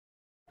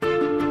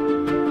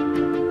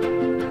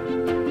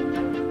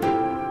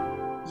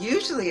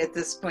maybe at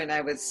this point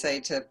I would say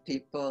to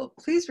people,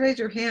 please raise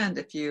your hand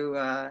if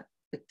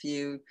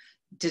you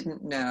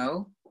didn't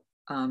know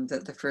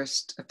that the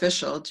first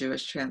official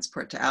Jewish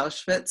transport to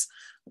Auschwitz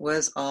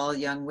was all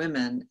young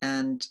women.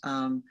 And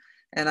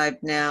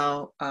I've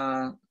now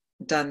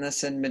done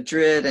this in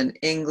Madrid and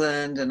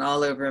England and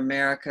all over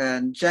America.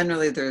 And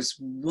generally there's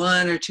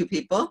one or two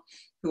people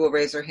who will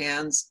raise their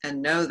hands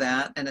and know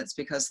that. And it's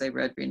because they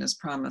read Rena's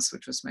Promise,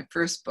 which was my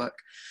first book.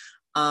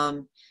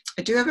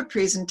 I do have a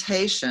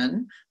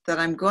presentation that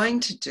I'm going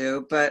to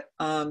do, but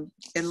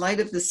in light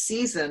of the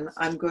season,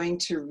 I'm going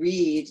to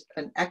read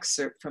an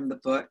excerpt from the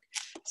book.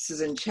 This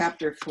is in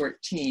chapter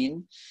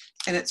 14,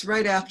 and it's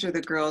right after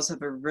the girls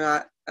have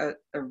arrived.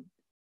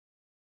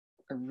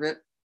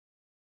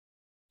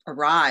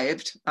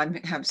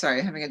 I'm sorry,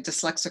 I'm having a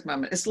dyslexic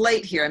moment. It's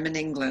late here, I'm in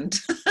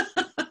England.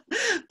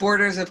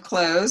 Borders have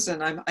closed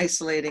and I'm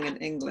isolating in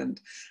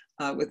England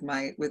with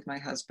my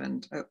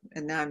husband. Oh,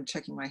 and now I'm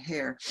checking my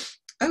hair.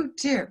 Oh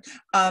dear.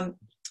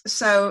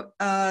 So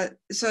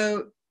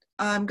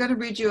I'm going to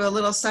read you a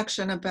little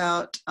section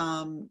about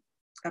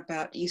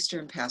Easter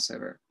and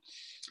Passover.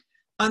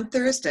 On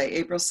Thursday,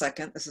 April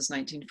 2nd, this is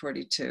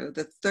 1942,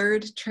 the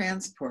third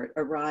transport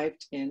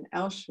arrived in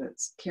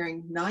Auschwitz,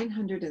 carrying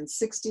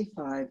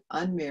 965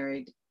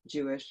 unmarried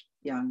Jewish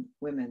young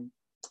women.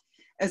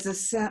 As the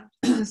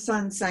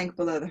sun sank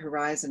below the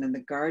horizon and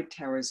the guard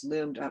towers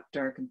loomed up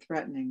dark and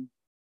threatening,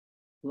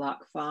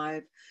 Block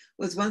 5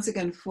 was once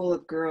again full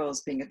of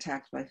girls being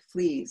attacked by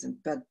fleas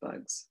and bed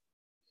bugs.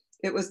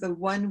 It was the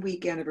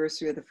 1-week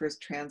anniversary of the first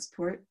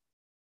transport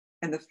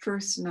and the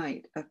first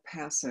night of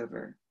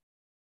Passover.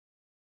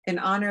 In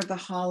honor of the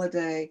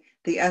holiday,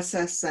 the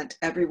SS sent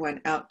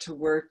everyone out to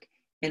work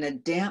in a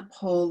damp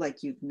hole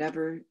like you've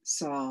never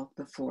saw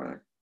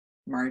before,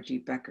 Margie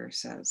Becker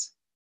says.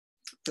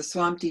 The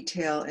swamp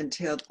detail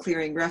entailed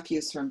clearing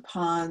refuse from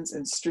ponds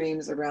and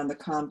streams around the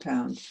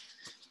compound.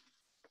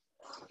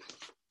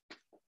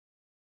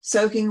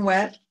 Soaking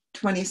wet,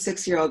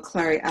 26-year-old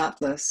Clary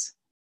Atlas,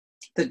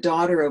 the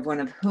daughter of one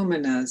of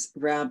Humena's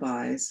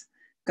rabbis,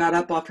 got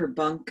up off her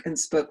bunk and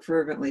spoke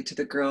fervently to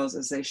the girls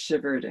as they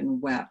shivered and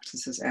wept.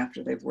 This is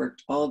after they've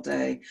worked all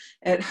day.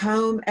 At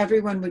home,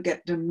 everyone would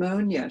get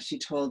pneumonia, she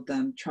told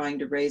them, trying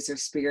to raise their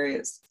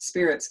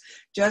spirits,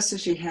 just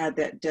as she had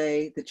that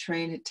day the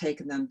train had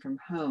taken them from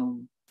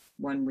home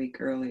 1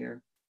 week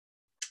earlier.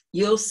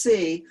 You'll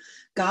see,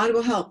 God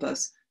will help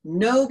us.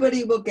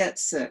 Nobody will get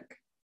sick.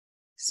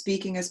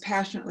 Speaking as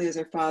passionately as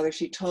her father,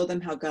 she told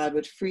them how God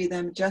would free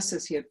them just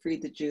as he had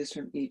freed the Jews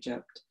from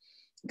Egypt.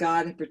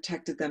 God had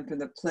protected them from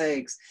the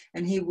plagues,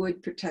 and he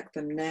would protect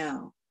them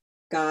now.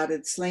 God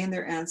had slain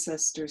their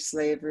ancestors'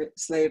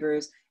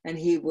 slavers, and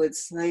he would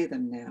slay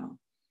them now.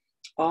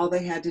 All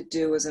they had to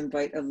do was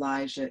invite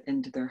Elijah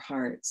into their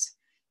hearts.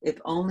 If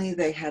only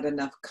they had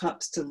enough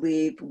cups to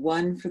leave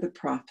one for the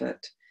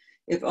prophet.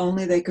 If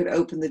only they could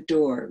open the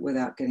door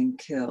without getting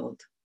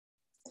killed.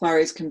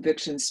 Clary's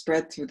conviction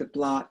spread through the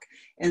block,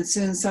 and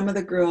soon some of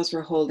the girls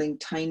were holding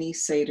tiny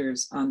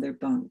satyrs on their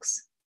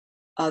bunks.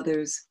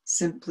 Others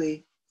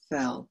simply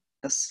fell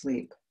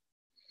asleep.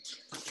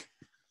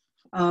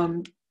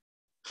 So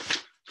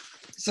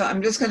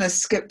I'm just going to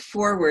skip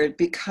forward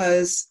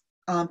because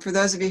for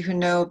those of you who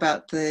know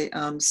about the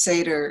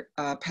Seder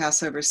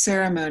Passover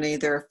ceremony,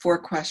 there are four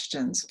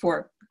questions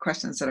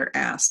that are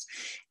asked,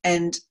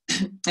 and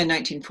in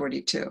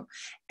 1942.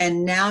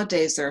 And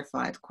nowadays there are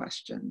 5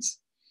 questions.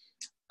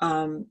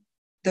 The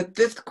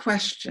 5th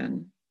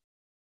question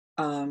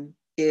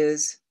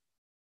is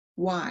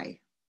why?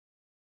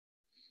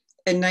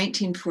 In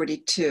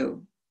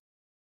 1942,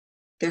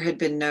 there had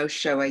been no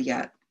Shoah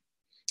yet.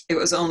 It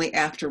was only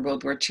after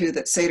World War II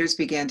that Seders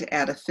began to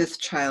add a 5th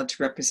child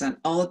to represent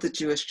all of the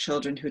Jewish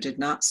children who did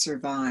not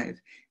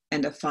survive,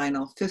 and a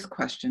final 5th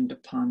question to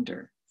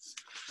ponder.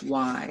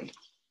 Why?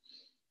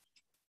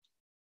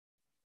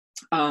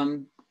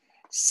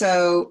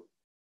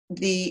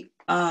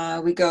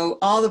 We go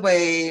all the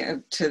way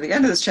to the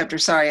end of this chapter.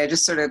 Sorry, I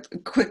just sort of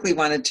quickly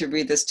wanted to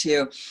read this to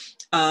you.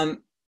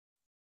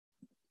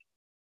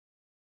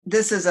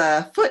 This is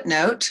a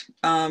footnote,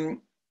 and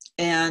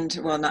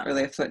well, not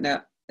really a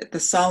footnote. The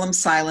solemn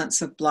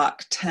silence of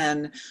Block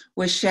 10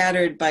 was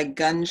shattered by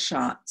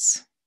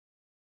gunshots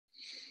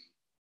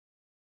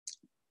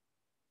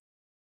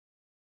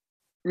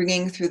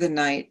ringing through the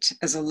night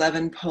as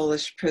 11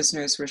 Polish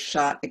prisoners were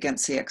shot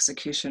against the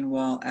execution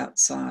wall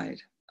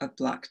outside of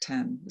Block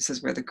 10. This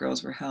is where the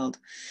girls were held.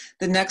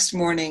 The next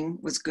morning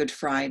was Good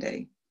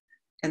Friday,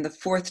 and the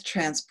 4th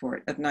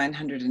transport of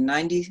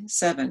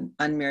 997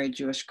 unmarried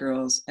Jewish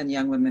girls and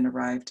young women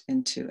arrived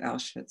into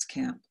Auschwitz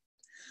camp.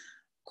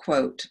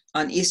 Quote,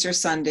 on Easter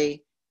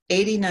Sunday,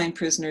 89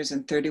 prisoners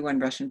and 31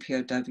 Russian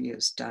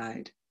POWs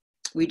died.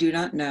 We do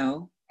not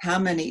know how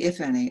many, if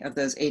any, of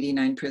those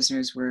 89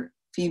 prisoners were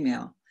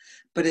female,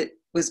 but it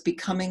was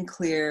becoming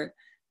clear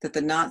that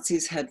the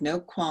Nazis had no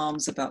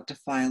qualms about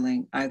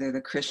defiling either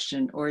the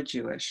Christian or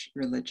Jewish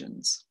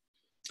religions.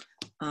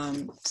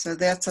 So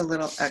that's a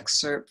little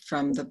excerpt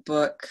from the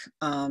book.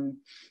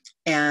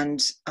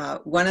 And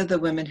one of the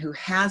women who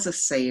has a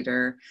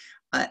Seder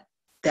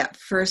that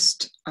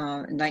first in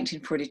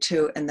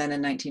 1942 and then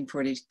in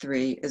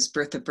 1943 is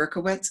Bertha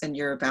Berkowitz, and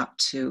you're about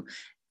to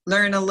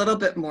learn a little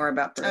bit more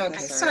about Bertha. Okay,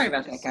 sorry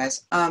about that,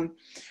 guys.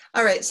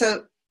 All right,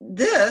 so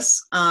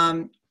this,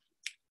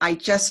 I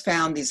just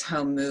found these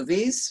home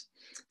movies.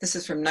 This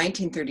is from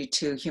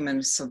 1932,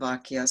 Human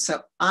Slovakia.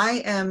 So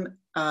I am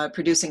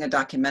producing a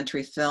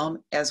documentary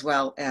film as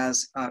well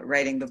as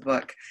writing the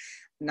book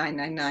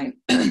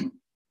 999.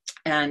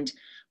 And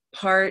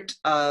part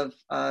of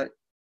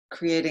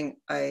creating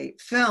a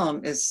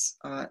film is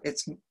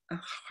it's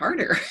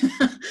harder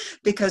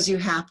because you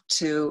have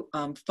to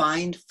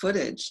find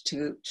footage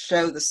to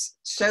show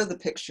the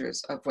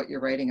pictures of what you're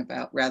writing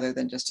about rather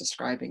than just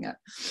describing it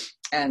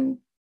and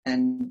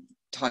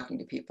talking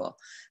to people.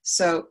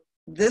 So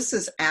this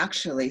is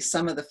actually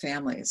some of the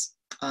families.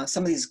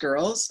 Some of these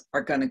girls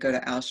are going to go to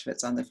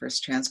Auschwitz on the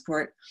first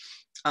transport.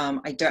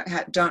 I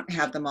don't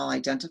have them all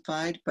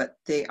identified, but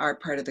they are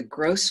part of the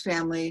Gross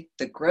family,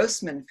 the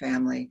Grossman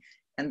family,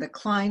 and the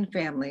Klein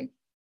family.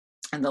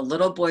 And the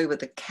little boy with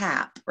the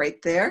cap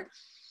right there,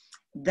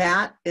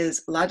 that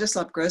is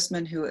Ladislav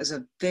Grossman, who is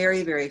a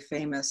very, very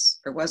famous,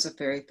 or was a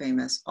very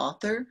famous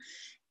author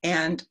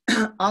and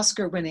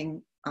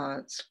Oscar-winning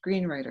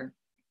screenwriter.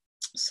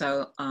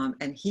 So,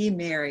 and he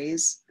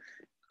marries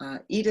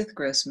Edith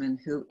Grossman,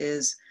 who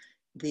is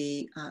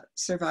the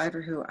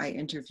survivor who I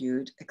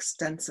interviewed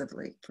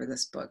extensively for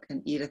this book.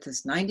 And Edith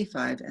is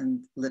 95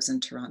 and lives in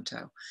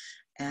Toronto.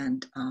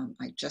 And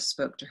I just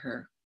spoke to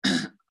her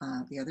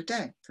the other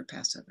day for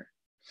Passover.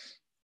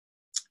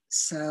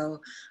 So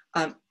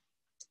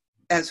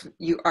as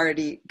you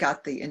already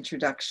got the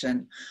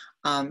introduction,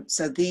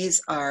 so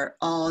these are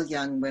all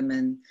young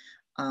women,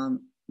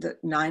 the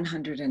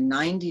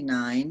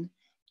 999,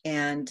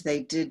 and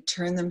they did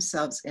turn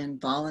themselves in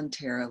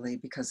voluntarily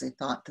because they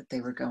thought that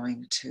they were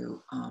going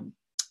to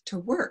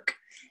work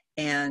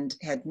and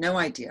had no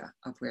idea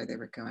of where they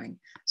were going.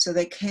 So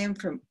they came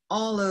from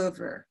all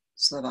over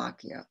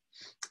Slovakia.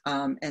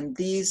 And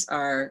these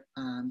are,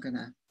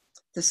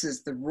 this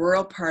is the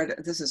rural part,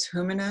 this is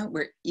Humana,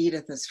 where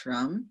Edith is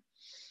from.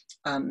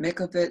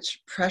 Mikovic,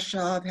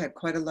 Prešov had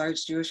quite a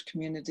large Jewish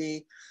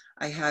community.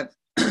 I have,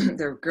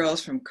 there were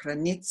girls from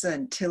Kranica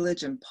and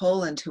Tillage in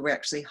Poland who were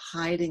actually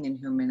hiding in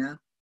Humana.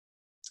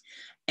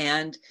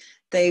 And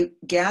they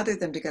gathered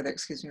them together,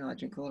 excuse me while I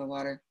drink a little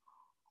water.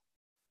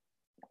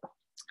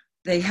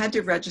 They had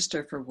to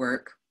register for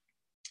work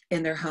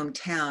in their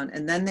hometown,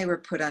 and then they were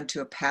put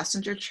onto a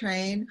passenger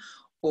train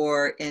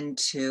or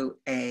into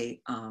a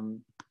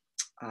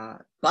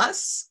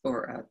bus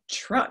or a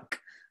truck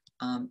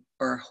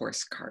or a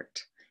horse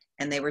cart.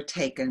 And they were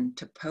taken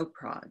to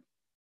Poprad,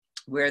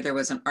 where there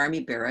was an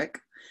army barrack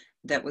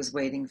that was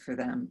waiting for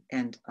them.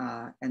 And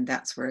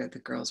that's where the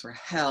girls were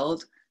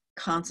held,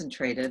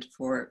 concentrated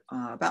for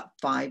about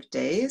 5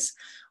 days,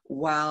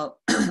 while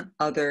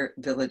other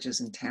villages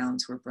and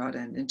towns were brought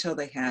in until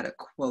they had a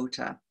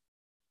quota.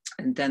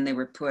 And then they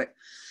were put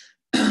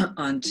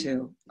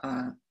onto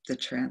the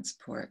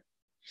transport.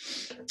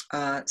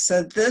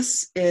 So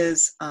this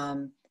is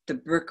the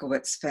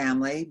Berkowitz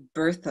family,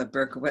 Bertha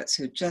Berkowitz,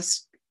 who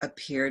just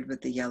appeared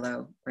with the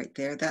yellow right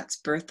there. That's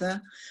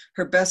Bertha.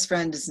 Her best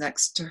friend is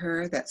next to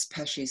her. That's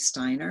Pesci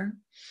Steiner.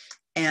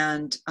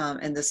 And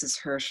this is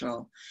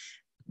Herschel.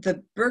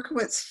 The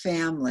Berkowitz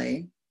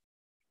family,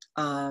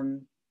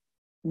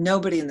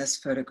 nobody in this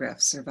photograph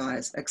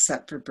survives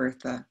except for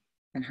Bertha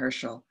and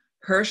Herschel.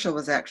 Herschel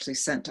was actually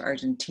sent to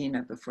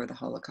Argentina before the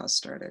Holocaust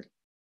started.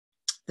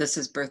 This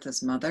is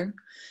Bertha's mother.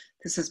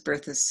 This is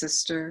Bertha's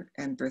sister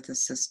and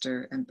Bertha's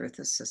sister and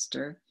Bertha's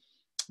sister.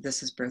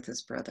 This is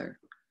Bertha's brother.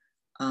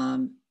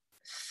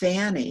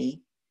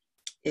 Fanny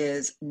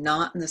is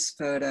not in this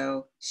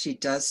photo. She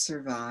does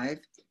survive.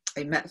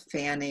 I met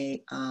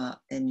Fanny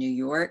in New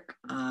York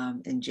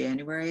in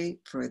January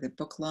for the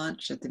book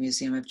launch at the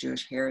Museum of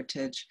Jewish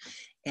Heritage,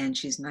 and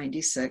she's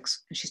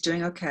 96 and she's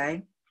doing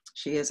okay.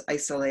 She is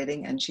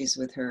isolating and she's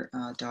with her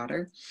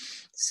daughter.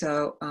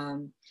 So,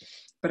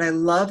 but I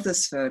love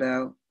this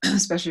photo,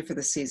 especially for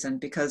the season,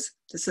 because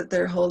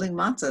they're holding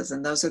matzahs,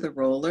 and those are the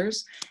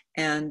rollers,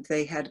 and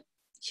they had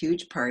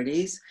huge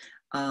parties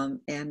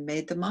and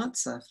made the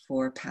matzah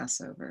for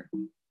Passover.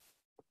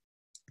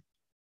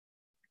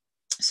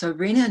 So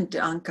Rena and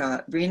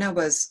Danka, Rena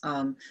was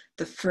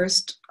the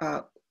first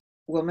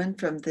woman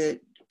from the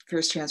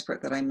first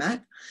transport that I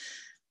met.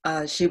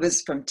 She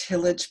was from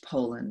Tillage,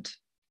 Poland.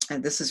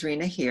 And this is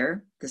Rena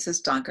here. This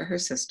is Danka, her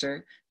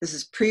sister. This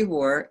is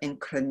pre-war in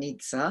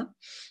Kranica.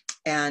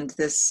 And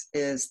this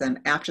is them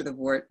after the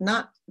war,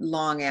 not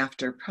long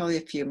after, probably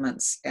a few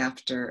months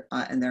after,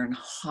 and they're in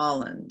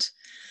Holland.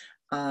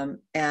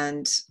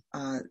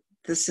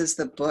 This is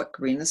the book,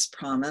 Rena's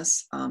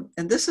Promise.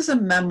 And this is a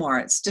memoir.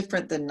 It's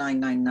different than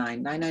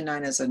 999.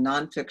 999 is a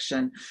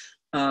nonfiction,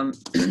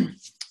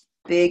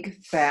 big,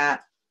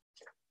 fat,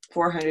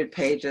 400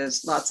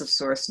 pages, lots of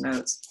source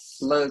notes,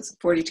 loads,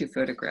 42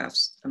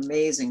 photographs,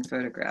 amazing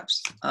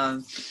photographs.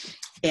 But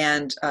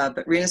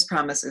Rena's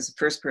Promise is a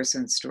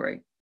first-person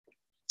story.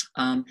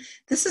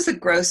 This is a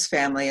Gross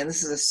family, and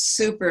this is a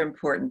super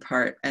important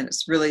part. And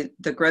it's really,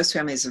 the Gross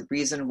family is the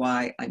reason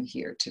why I'm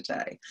here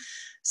today.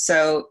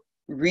 So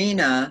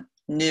Rena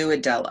knew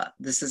Adela.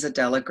 This is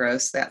Adela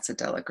Gross. That's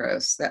Adela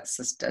Gross. That's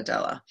this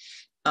Adela.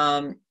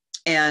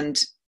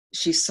 And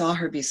she saw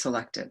her be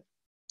selected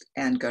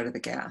and go to the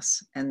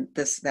gas. And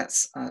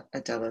that's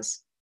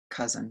Adela's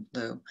cousin,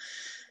 Lou.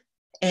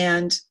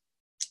 And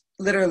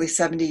literally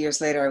 70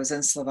 years later, I was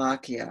in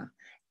Slovakia,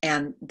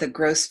 and the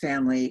Gross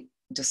family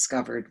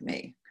discovered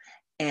me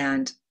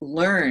and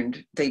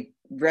learned, they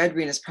read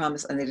Rena's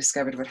promise, and they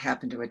discovered what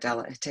happened to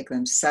Adela. It had taken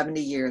them 70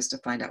 years to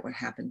find out what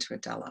happened to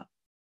Adela.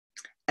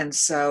 And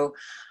so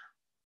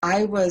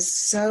I was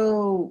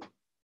so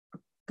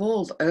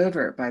bowled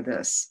over by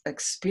this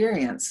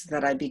experience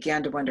that I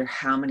began to wonder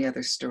how many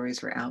other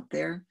stories were out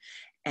there,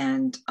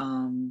 and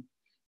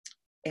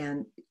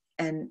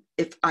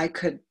if I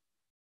could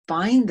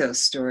find those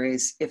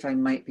stories, if I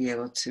might be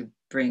able to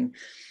bring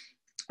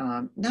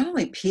not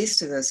only peace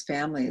to those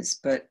families,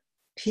 but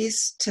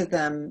peace to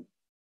them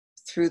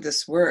through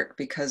this work,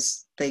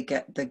 because they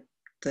get the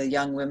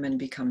young women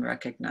become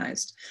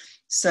recognized.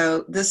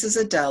 So this is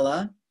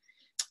Adela,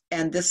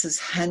 and this is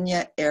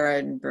Henya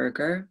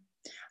Ehrenberger.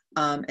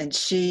 And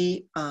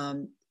she,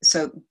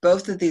 so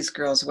both of these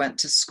girls went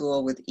to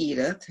school with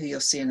Edith, who you'll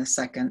see in a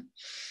second,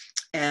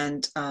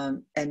 and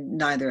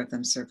neither of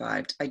them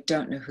survived. I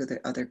don't know who the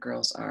other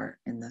girls are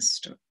in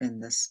this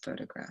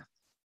photograph.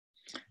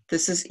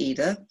 This is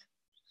Edith.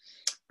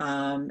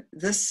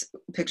 This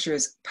picture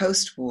is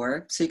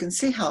post-war, so you can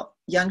see how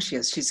young she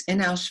is. She's in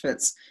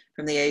Auschwitz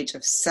from the age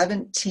of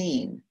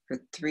 17 for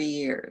 3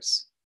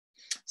 years.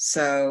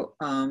 So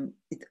I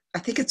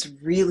think it's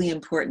really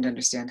important to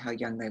understand how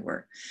young they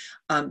were.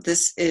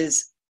 This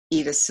is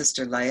Edith's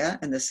sister Leah,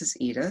 and this is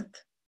Edith.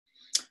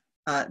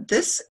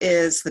 This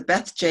is the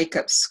Beth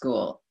Jacobs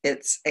School.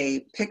 It's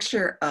a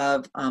picture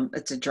of,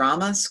 it's a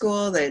drama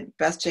school. The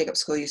Beth Jacobs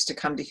School used to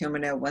come to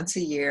Humano once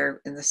a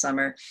year in the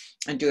summer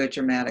and do a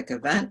dramatic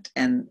event,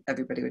 and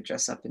everybody would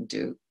dress up and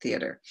do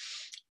theater.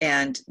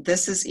 And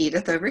this is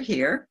Edith over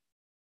here.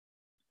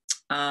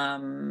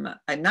 I'm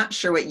not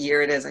sure what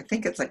year it is. I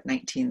think it's like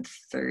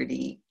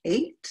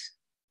 1938.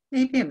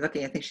 Maybe I'm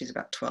looking, I think she's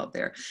about 12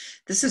 there.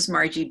 This is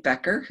Margie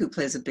Becker, who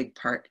plays a big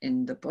part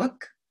in the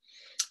book.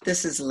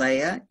 This is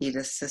Leah,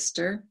 Edith's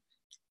sister.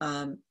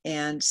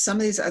 And some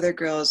of these other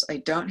girls I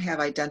don't have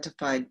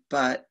identified,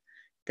 but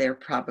they're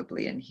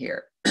probably in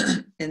here.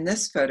 In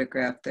this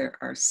photograph, there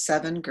are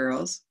 7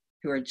 girls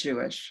who are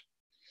Jewish,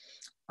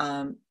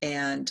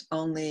 and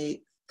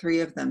only 3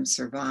 of them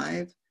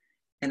survive.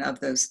 And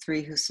of those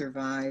 3 who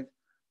survive,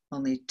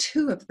 only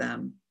 2 of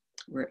them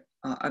were,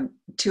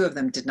 2 of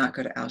them did not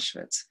go to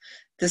Auschwitz.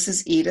 This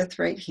is Edith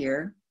right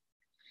here.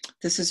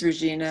 This is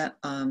Regina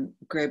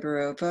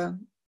Graberova.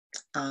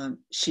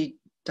 She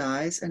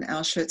dies in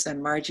Auschwitz,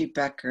 and Margie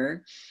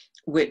Becker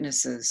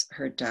witnesses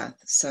her death.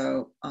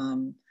 So,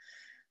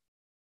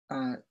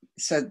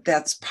 so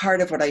that's part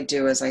of what I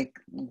do, is I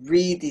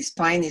read these,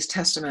 find these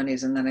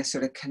testimonies, and then I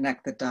sort of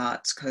connect the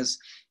dots, because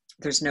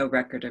there's no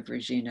record of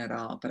Regina at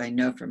all, but I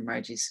know from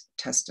Margie's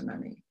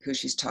testimony who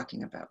she's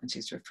talking about when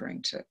she's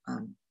referring to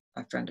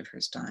a friend of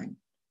hers dying.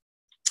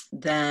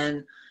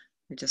 Then,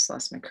 I just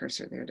lost my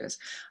cursor, there it is.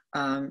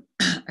 I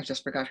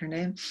just forgot her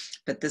name,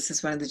 but this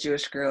is one of the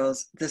Jewish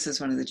girls. This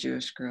is one of the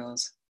Jewish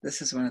girls.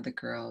 This is one of the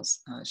girls.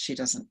 She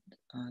doesn't,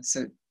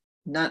 so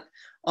not,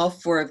 all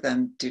 4 of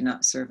them do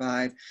not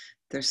survive.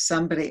 There's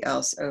somebody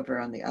else over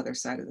on the other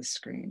side of the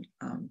screen.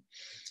 Okay.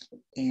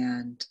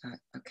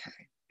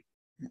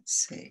 Let's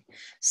see.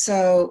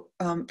 So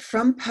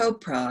from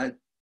Poprad,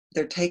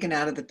 they're taken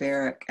out of the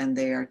barrack and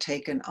they are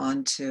taken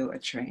onto a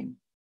train,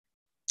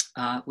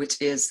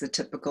 which is the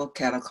typical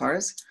cattle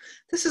cars.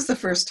 This is the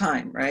first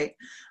time, right?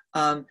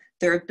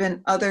 There have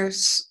been other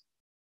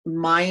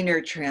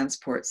minor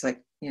transports,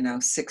 like,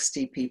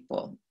 60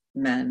 people,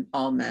 men,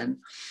 all men,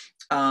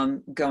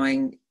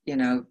 going,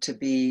 to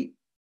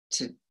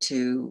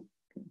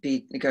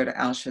go to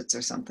Auschwitz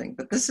or something.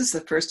 But this is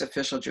the first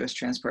official Jewish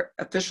transport.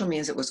 Official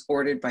means it was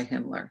ordered by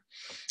Himmler.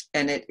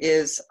 And it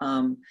is,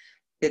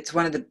 it's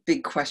one of the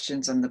big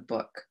questions in the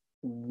book.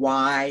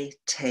 Why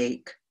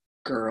take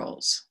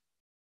girls?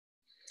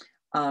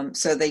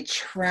 So they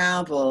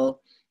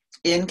travel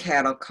in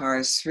cattle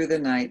cars through the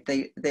night.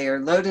 They are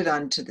loaded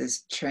onto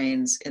these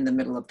trains in the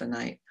middle of the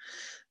night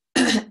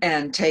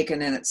and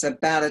taken in. It's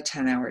about a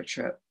 10-hour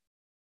trip.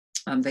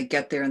 They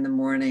get there in the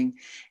morning.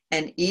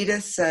 And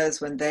Edith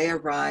says when they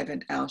arrive in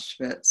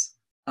Auschwitz,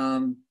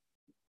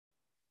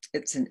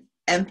 it's an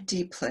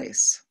empty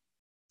place,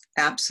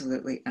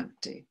 absolutely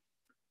empty.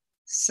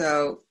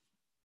 So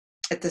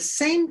at the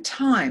same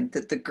time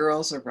that the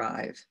girls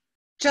arrive,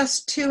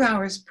 just 2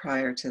 hours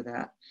prior to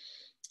that,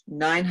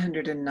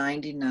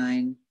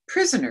 999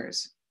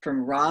 prisoners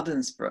from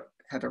Ravensbrück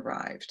have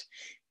arrived.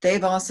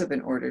 They've also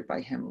been ordered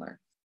by Himmler.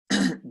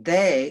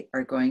 They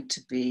are going to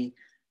be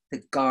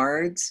the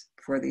guards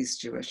for these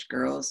Jewish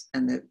girls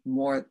and the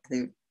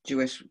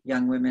Jewish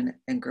young women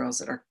and girls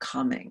that are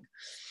coming.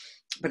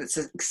 but it's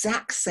the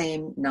exact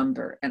same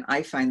number. And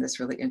I find this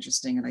really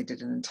interesting, and I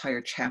did an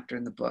entire chapter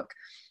in the book.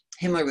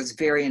 Himmler was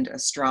very into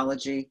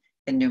astrology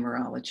and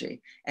numerology,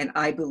 and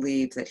I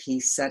believe that he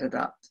set it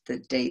up, the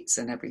dates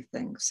and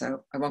everything.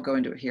 So I won't go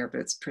into it here,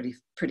 but it's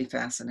pretty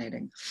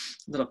fascinating,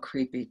 a little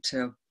creepy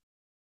too,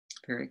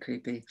 very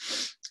creepy.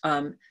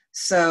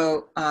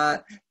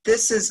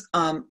 This is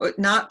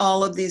not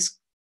all of these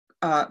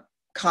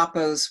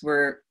capos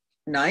were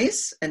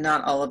nice, and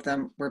not all of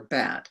them were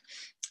bad.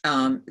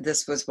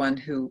 This was one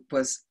who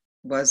was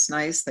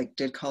nice. They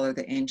did call her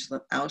the Angel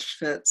of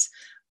Auschwitz,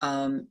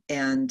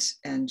 and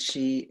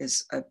she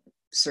is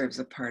serves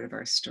a part of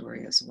our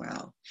story as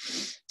well.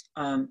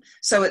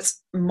 So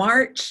it's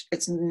March.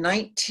 It's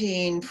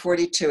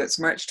 1942. It's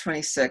March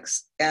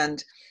 26th,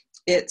 and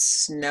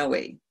it's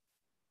snowy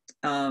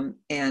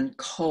and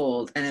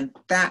cold. And in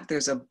fact,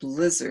 there's a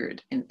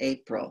blizzard in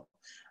April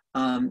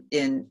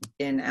in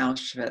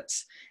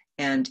Auschwitz.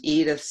 And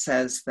Edith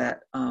says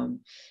that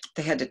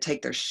they had to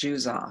take their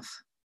shoes off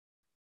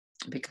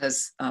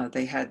because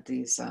they had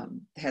these,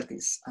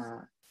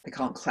 they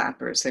call them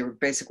clappers. They were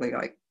basically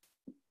like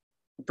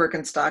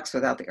Birkenstocks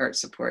without the arch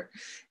support,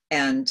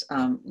 and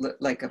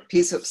like a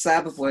piece of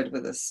slab of wood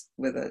with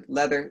a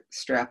leather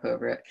strap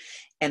over it.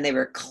 And they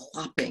were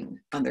clopping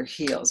on their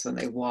heels when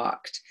they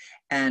walked.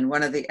 And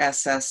one of the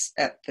SS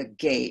at the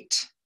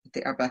gate,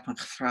 the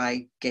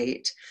Arbeitsfrei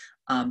gate,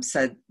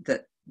 said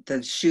that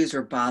the shoes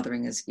were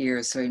bothering his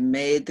ears. So he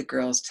made the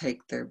girls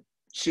take their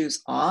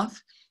shoes off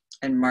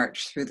and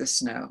march through the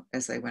snow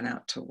as they went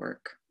out to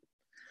work.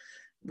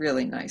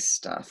 Really nice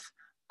stuff.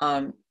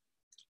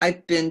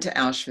 I've been to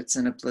Auschwitz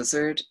in a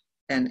blizzard,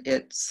 and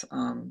it's,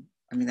 I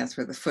mean, that's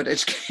where the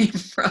footage came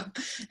from.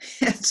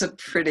 It's a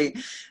pretty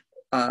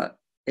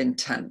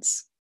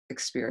intense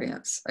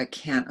experience. I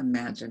can't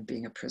imagine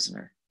being a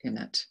prisoner in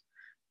it,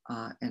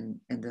 in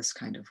this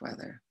kind of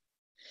weather.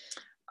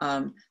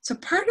 So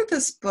part of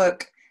this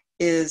book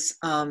is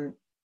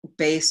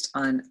based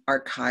on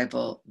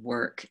archival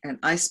work, and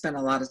I spent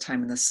a lot of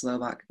time in the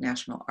Slovak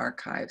National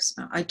Archives.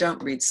 Now, I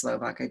don't read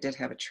Slovak. I did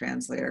have a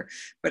translator,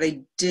 but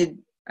I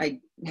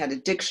had a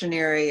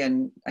dictionary,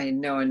 and I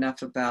know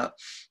enough about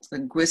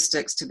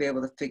linguistics to be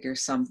able to figure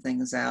some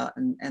things out,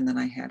 and then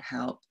I had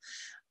help.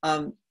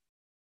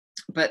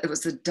 But it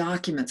was the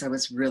documents I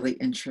was really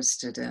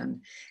interested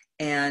in.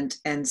 And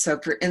so,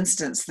 for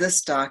instance,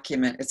 this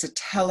document, it's a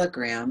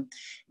telegram.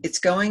 It's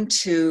going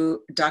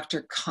to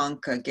Dr.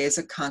 Konka.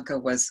 Geza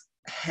Konka was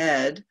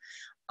head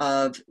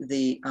of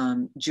the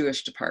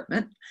Jewish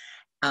department.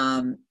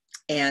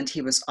 And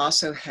he was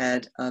also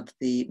head of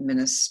the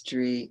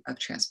Ministry of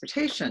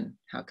Transportation.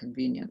 How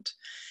convenient.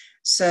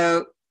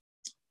 So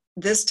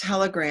this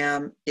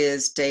telegram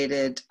is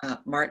dated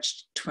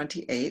March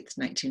 28th,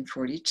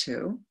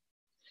 1942.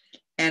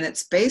 And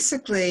it's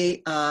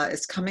basically,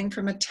 it's coming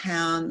from a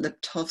town,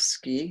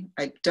 Liptovsky.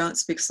 I don't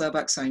speak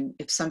Slovak, so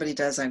if somebody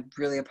does, I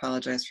really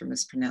apologize for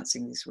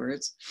mispronouncing these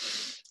words.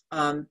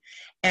 And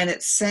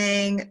it's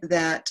saying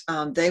that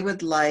they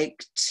would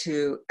like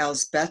to,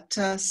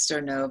 Elzbieta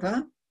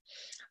Sternova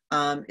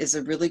is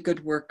a really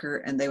good worker,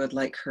 and they would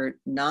like her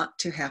not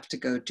to have to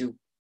go do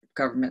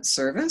government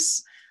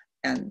service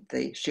and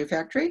the shoe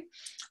factory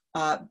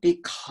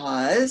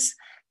because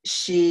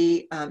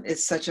she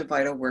is such a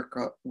vital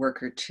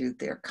worker to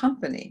their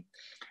company.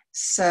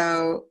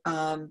 So,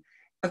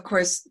 of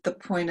course, the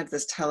point of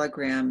this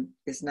telegram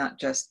is not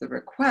just the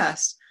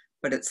request,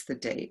 but it's the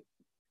date.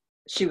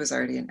 She was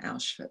already in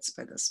Auschwitz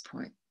by this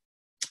point,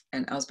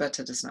 and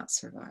Elzbieta does not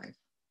survive.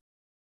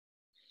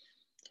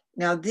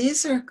 Now,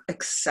 these are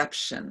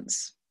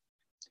exceptions.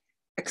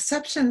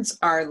 Exceptions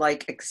are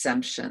like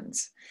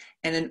exemptions.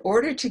 And in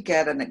order to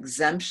get an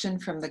exemption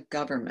from the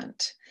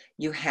government,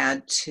 you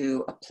had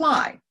to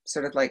apply,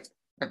 sort of like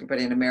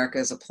everybody in America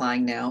is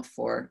applying now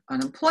for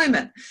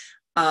unemployment.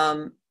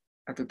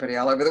 Everybody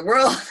all over the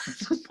world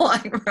is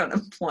applying for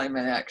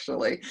unemployment,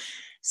 actually.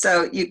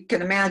 So you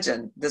can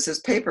imagine this is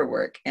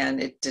paperwork,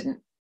 and it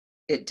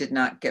did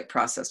not get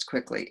processed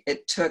quickly.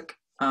 It took,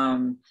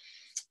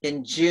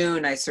 in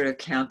June, I sort of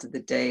counted the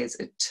days.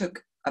 It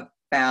took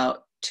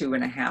about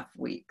 2.5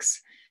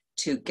 weeks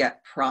to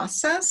get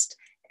processed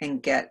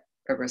and get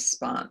a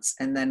response.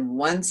 And then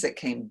once it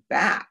came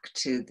back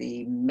to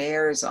the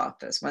mayor's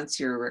office, once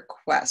your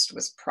request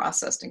was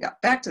processed and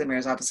got back to the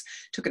mayor's office,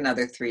 it took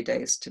another 3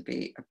 days to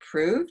be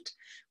approved,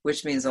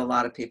 which means a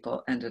lot of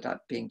people ended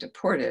up being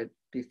deported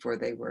before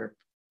they were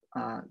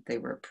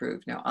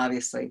approved. Now,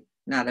 obviously,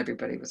 not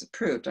everybody was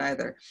approved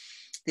either.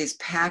 These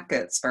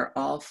packets are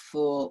all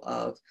full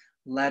of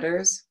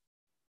letters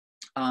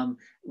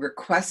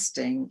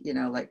requesting,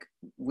 like,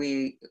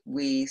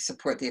 we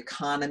support the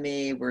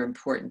economy, we're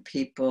important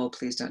people,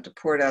 please don't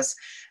deport us.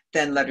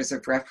 Then letters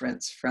of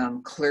reference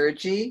from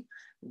clergy,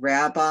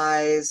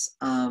 rabbis,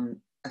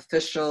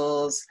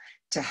 officials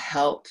to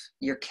help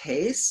your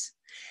case.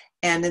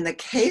 And in the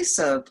case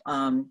of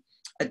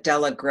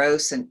Adela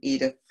Gross and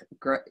Edith,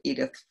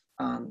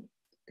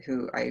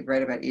 who I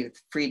write about, Edith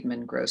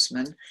Friedman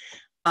Grossman,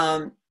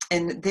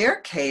 in their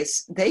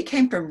case, they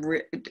came from,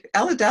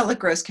 Ella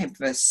Delagrosse came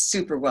from a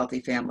super wealthy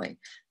family,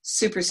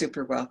 super,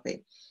 super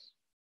wealthy.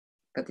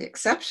 But the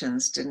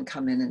exceptions didn't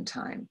come in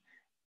time.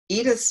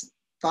 Edith's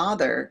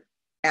father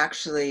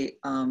actually,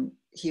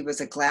 he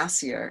was a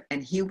glacier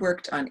and he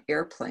worked on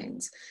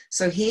airplanes.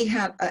 So he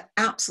had an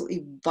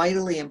absolutely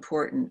vitally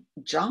important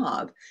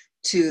job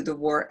to the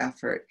war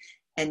effort.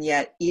 And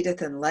yet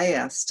Edith and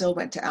Leah still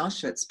went to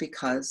Auschwitz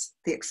because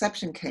the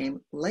exception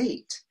came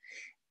late,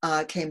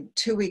 came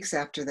 2 weeks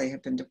after they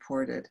had been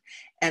deported.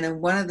 And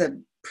in one of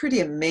the pretty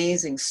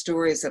amazing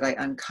stories that I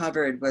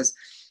uncovered was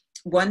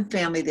one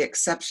family, the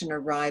exception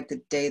arrived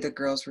the day the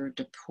girls were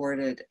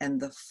deported,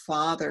 and the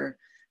father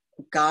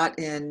got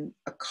in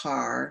a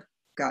car,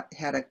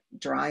 had a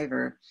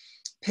driver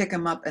pick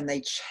him up, and they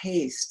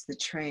chased the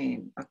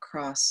train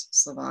across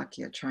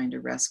Slovakia trying to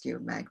rescue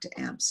Magda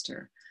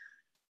Amster,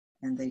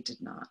 and they did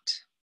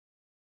not.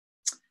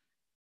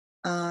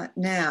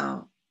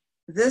 Now,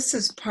 this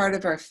is part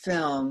of our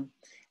film,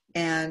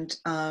 and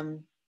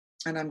I'm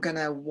going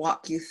to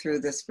walk you through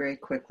this very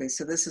quickly.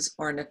 So this is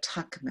Orna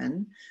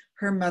Tuckman.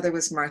 Her mother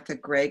was Martha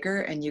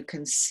Greger, and you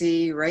can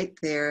see right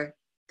there,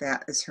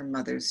 that is her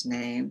mother's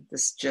name.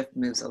 This GIF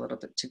moves a little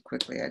bit too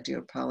quickly. I do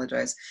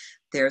apologize.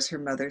 There's her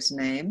mother's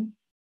name.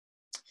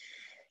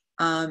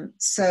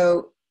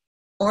 So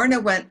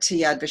Orna went to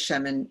Yad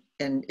Vashem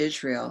in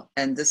Israel,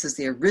 and this is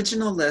the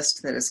original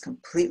list that is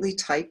completely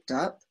typed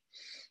up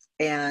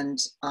and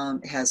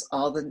has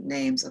all the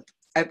names of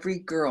every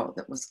girl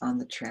that was on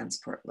the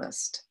transport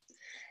list.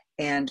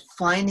 And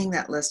finding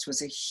that list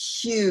was a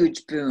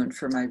huge boon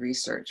for my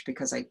research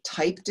because I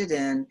typed it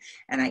in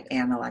and I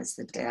analyzed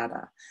the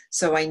data.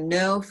 So I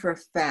know for a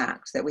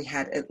fact that we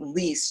had at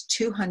least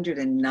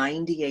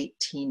 298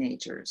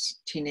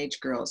 teenage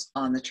girls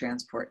on the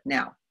transport.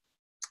 Now,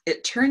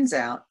 it turns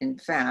out, in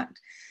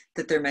fact,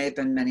 that there may have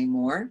been many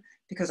more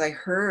because I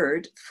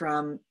heard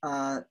from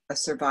a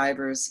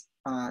survivor's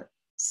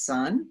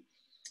son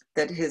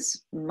that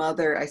his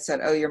mother, I said,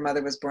 oh, your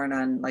mother was born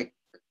on like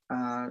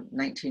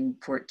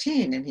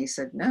 1914, and he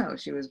said no,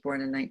 she was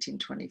born in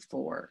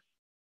 1924.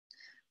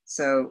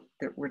 So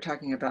we're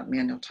talking about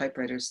manual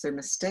typewriters, they're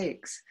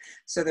mistakes.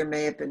 So there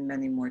may have been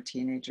many more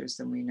teenagers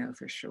than we know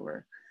for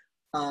sure.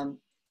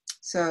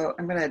 So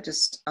I'm going to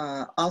just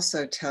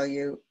also tell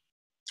you,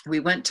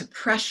 we went to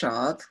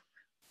Preshov,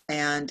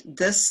 and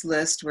this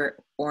list where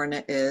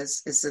Orna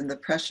is in the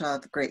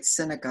Preshov Great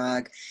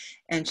Synagogue,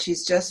 and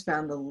she's just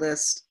found the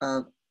list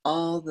of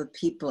all the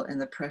people in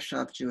the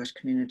Preshov Jewish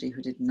community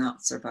who did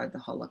not survive the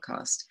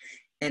Holocaust.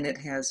 And it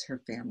has her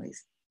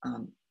family's,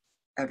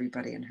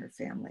 everybody in her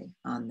family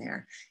on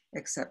there,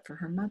 except for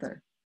her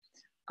mother,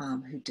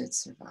 who did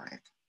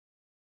survive.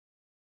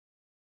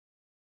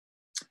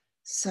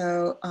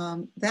 So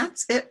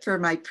that's it for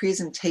my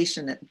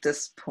presentation at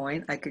this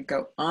point. I could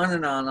go on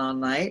and on all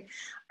night.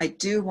 I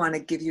do want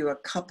to give you a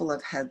couple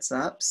of heads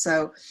up.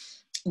 So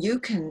you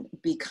can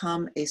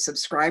become a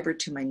subscriber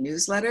to my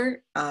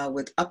newsletter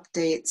with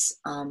updates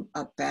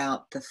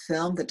about the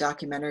film, the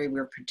documentary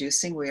we're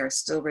producing. We are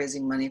still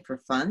raising money for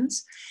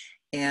funds.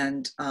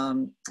 And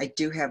I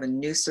do have a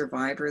new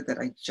survivor that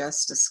I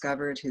just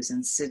discovered who's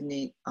in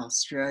Sydney,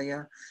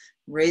 Australia,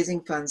 raising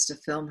funds to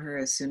film her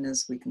as soon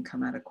as we can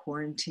come out of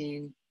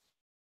quarantine.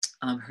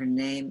 Her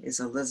name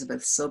is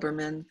Elizabeth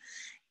Silberman,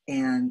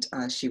 and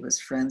she was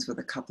friends with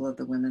a couple of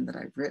the women that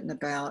I've written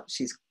about.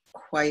 She's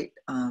quite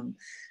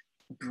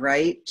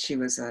bright. She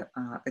was I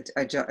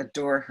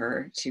adore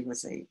her. She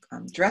was a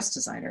dress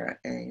designer,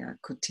 a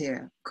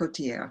couturier.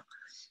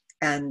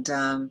 And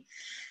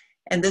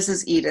this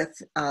is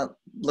Edith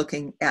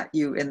looking at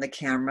you in the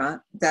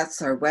camera.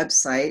 That's our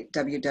website,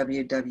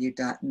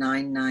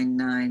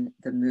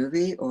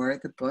 www.999themovie or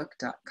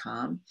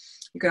thebook.com.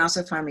 You can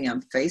also find me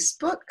on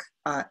Facebook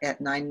at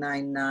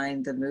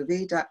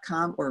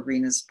 999themovie.com or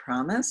Rena's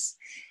Promise.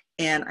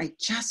 And I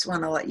just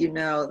want to let you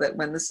know that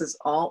when this is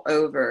all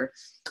over,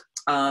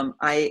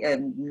 I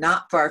am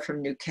not far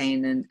from New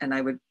Canaan, and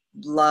I would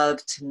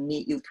love to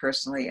meet you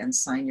personally and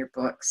sign your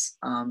books.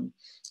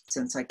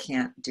 Since I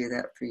can't do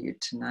that for you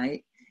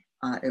tonight,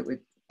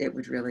 it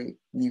would really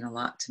mean a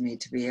lot to me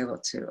to be able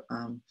to,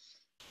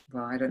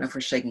 well, I don't know if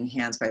we're shaking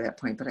hands by that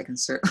point, but I can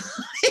certainly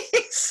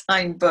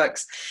sign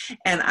books.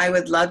 And I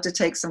would love to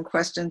take some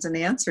questions and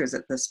answers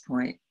at this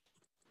point.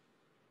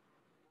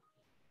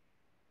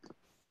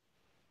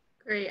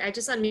 Great, I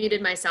just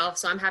unmuted myself,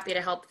 so I'm happy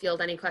to help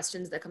field any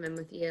questions that come in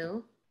with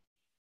you.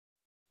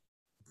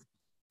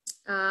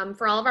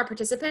 For all of our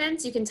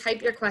participants, you can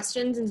type your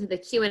questions into the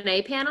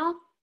Q&A panel.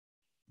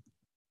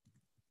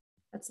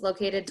 That's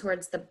located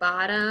towards the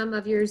bottom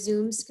of your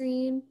Zoom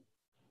screen.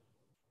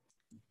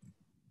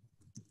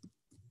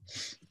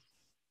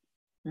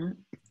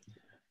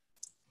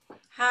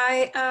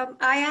 Hi,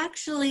 I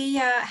actually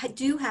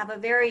do have a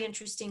very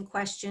interesting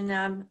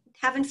question.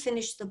 Haven't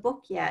finished the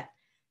book yet,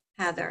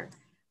 Heather,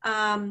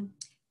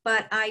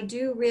 but I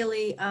do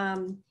really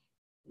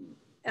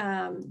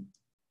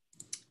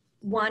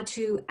want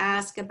to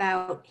ask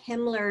about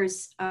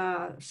Himmler's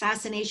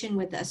fascination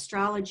with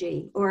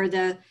astrology, or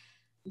the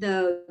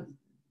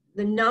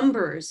the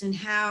numbers and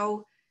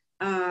how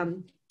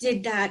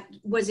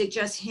was it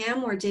just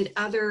him, or did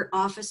other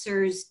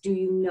officers, do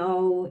you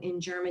know,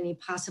 in Germany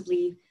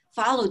possibly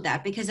followed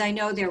that? Because I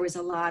know there was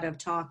a lot of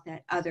talk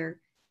that other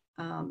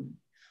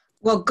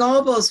well,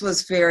 Goebbels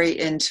was very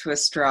into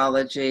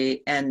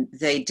astrology, and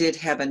they did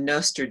have a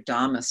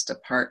Nostradamus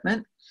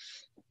department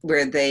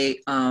where they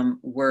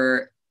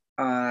were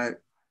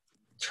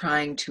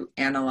trying to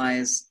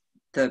analyze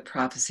the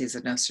prophecies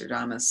of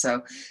Nostradamus.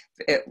 So,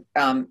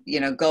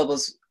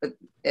 Goebbels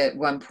at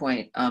one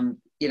point,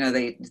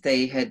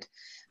 they had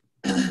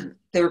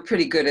they were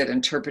pretty good at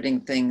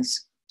interpreting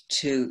things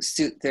to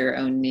suit their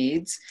own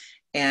needs.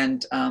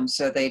 And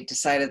so they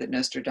decided that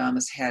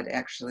Nostradamus had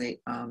actually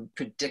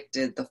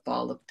predicted the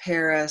fall of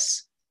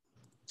Paris.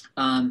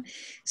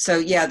 So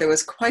yeah, there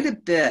was quite a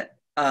bit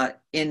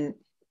in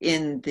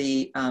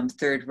the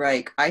Third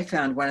Reich. I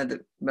found one of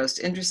the most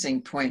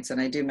interesting points, and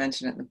I do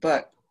mention it in the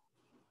book,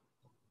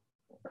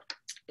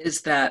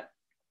 is that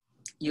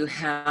you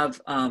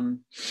have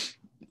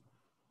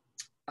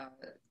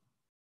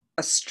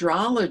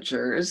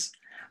astrologers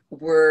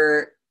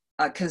were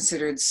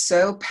considered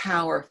so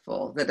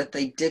powerful that if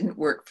they didn't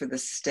work for the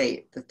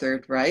state, the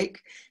Third Reich,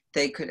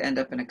 they could end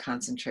up in a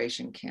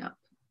concentration camp.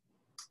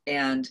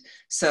 And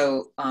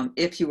so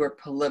if you were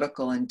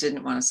political and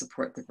didn't want to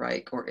support the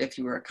Reich, or if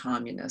you were a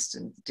communist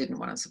and didn't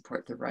want to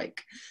support the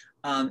Reich,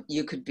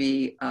 you could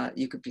be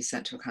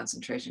sent to a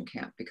concentration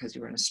camp because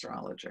you were an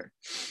astrologer.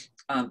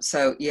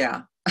 So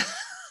yeah,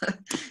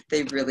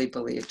 they really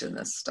believed in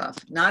this stuff.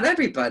 Not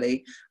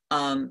everybody,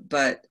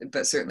 but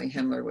certainly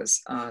Himmler was.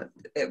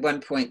 At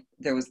one point,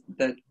 there was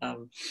that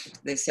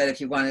they said if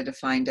you wanted to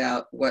find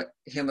out what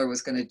Himmler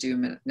was going to do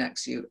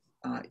next, you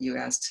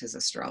asked his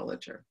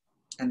astrologer,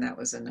 and that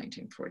was in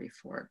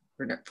 1944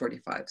 or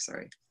 45.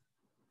 Sorry.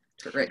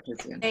 Right.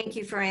 Thank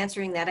you for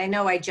answering that. I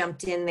know I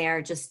jumped in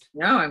there.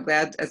 No, I'm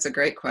glad. It's a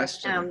great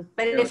question.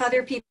 But if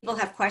other people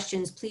have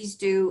questions, please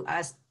do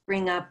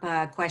bring up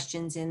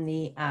questions in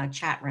the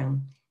chat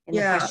room in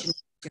the question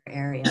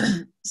area.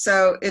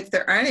 So if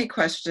there are any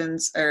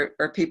questions or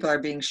people are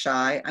being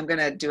shy, I'm going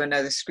to do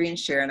another screen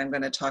share, and I'm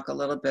going to talk a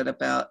little bit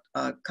about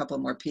a couple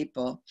more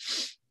people.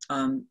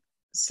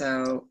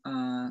 So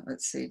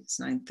let's see, it's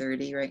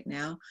 9:30 right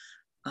now.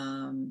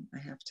 I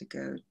have to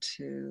go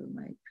to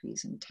my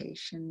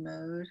presentation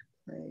mode,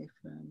 play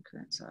from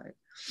current slide.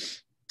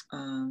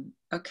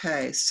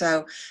 Okay,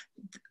 so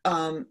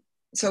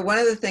one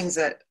of the things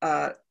that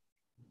I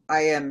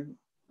am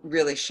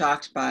really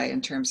shocked by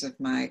in terms of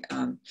my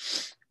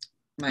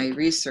my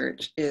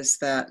research is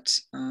that,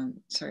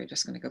 sorry,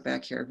 just going to go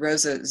back here,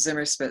 Rosa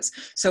Zimmerspitz.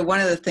 So one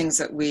of the things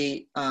that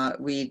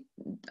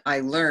I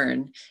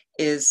learned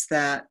is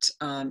that,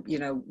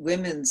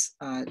 women's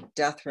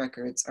death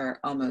records are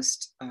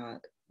almost,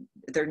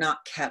 they're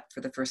not kept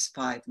for the first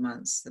 5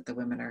 months that the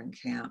women are in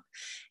camp.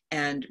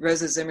 And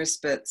Rosa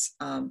Zimmerspitz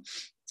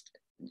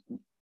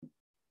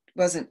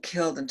wasn't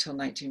killed until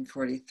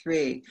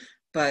 1943,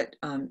 but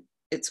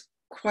it's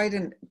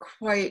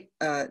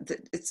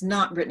it's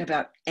not written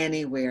about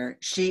anywhere.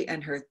 She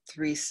and her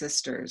 3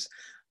 sisters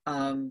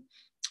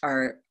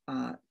are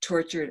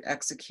tortured,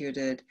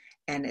 executed,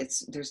 and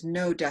there's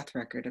no death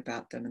record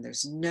about them, and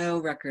there's no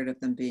record of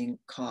them being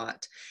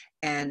caught.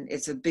 And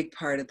it's a big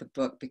part of the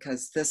book,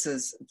 because this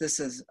is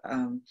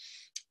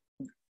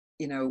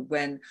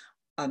when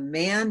a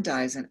man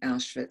dies in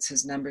Auschwitz,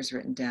 his number's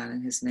written down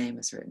and his name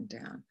is written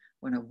down.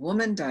 When a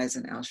woman dies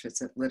in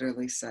Auschwitz, it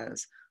literally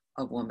says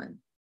a woman.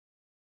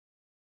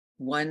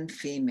 One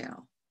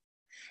female.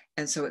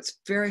 And so it's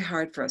very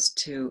hard for us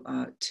to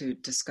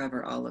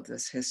discover all of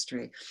this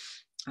history.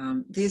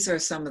 These are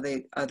some of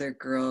the other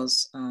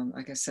girls.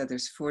 Like I said,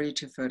 there's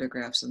 42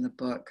 photographs in the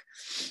book,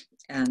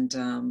 and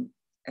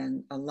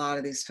a lot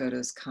of these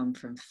photos come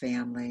from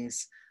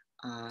families.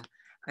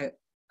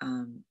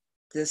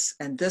 This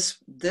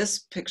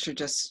picture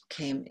just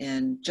came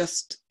in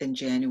just in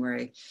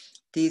January.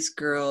 These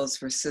girls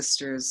were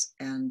sisters,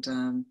 and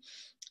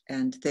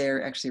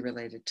they're actually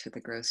related to the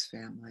Gross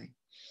family.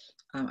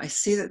 I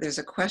see that there's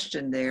a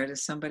question there.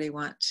 Does somebody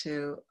want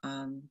to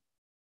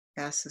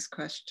ask this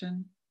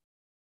question?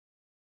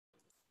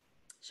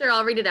 Sure,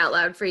 I'll read it out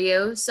loud for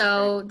you.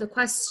 So the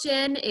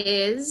question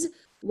is,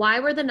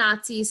 why were the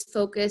Nazis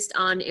focused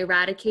on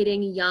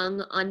eradicating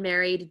young,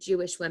 unmarried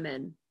Jewish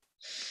women?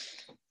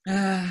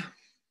 That's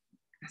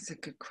a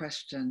good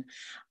question.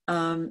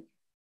 I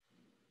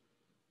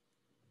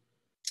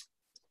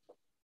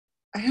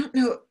don't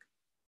know.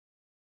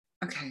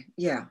 Okay,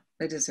 yeah,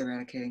 it is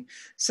eradicating.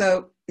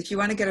 So if you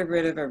want to get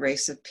rid of a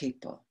race of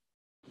people,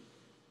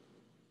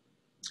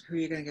 who are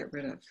you going to get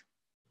rid of?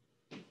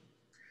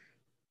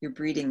 Your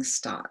breeding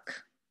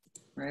stock,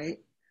 right?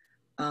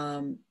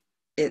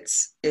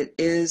 It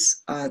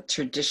is a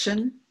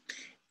tradition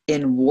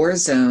in war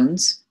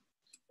zones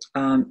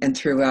and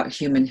throughout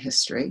human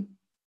history.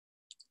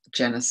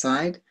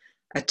 Genocide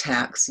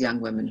attacks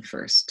young women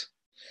first,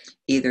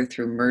 either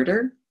through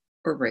murder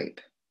or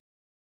rape.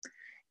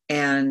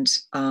 And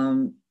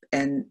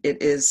it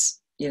is,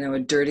 a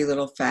dirty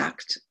little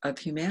fact of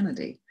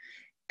humanity.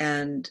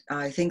 And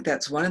I think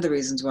that's one of the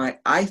reasons why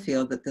I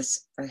feel that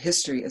this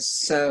history is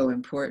so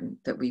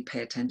important, that we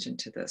pay attention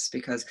to this,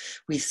 because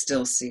we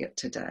still see it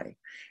today.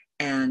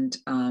 And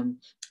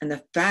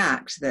the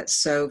fact that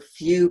so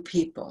few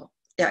people,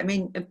 I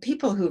mean,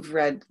 people who've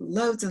read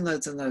loads and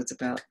loads and loads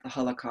about the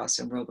Holocaust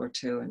and World War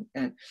II,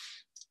 and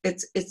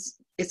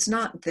it's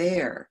not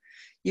there.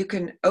 You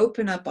can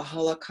open up a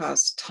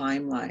Holocaust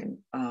timeline,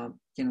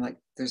 like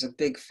there's a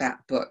big fat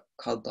book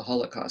called The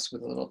Holocaust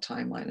with a little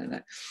timeline in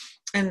it.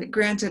 And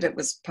granted, it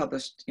was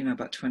published,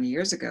 about 20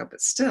 years ago, but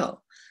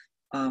still,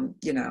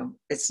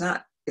 it's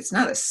not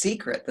a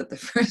secret that the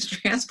first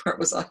transport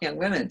was all young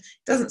women. It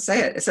doesn't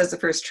say it. It says the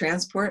first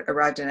transport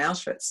arrived in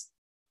Auschwitz.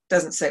 It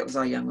doesn't say it was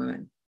all young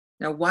women.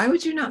 Now, why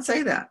would you not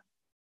say that?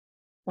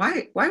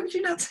 Why would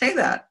you not say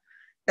that?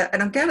 I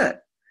don't get it.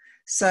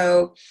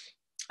 So,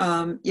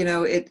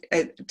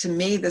 to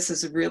me, this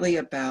is really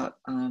about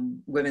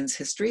women's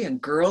history and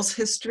girls'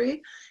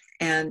 history.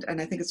 And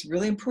I think it's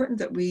really important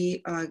that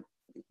we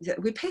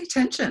pay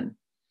attention,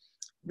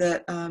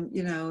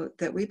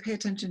 that we pay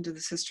attention to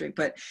this history.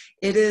 But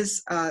it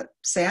is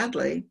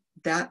sadly,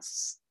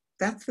 that's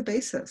the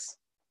basis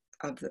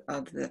of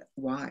the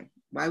why.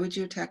 Why would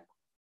you attack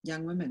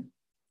young women?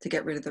 To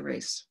get rid of the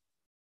race.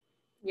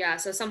 Yeah,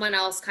 so someone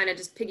else kind of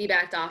just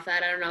piggybacked off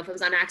that. I don't know if it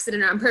was on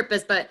accident or on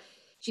purpose, but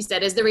she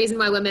said, is the reason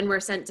why women were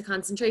sent to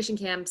concentration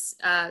camps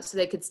so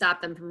they could stop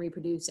them from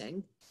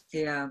reproducing.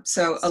 Yeah,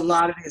 so a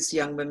lot of these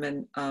young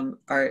women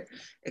are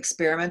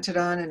experimented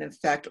on. And in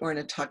fact,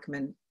 Orna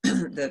Tuckman,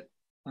 the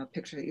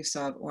picture that you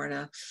saw of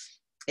Orna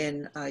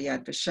in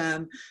Yad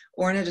Vashem,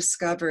 Orna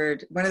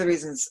discovered, one of the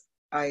reasons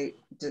I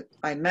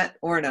met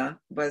Orna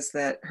was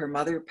that her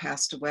mother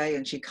passed away,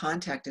 and she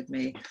contacted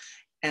me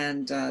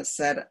and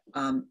said,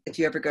 if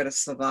you ever go to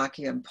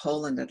Slovakia and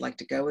Poland, I'd like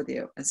to go with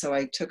you. And so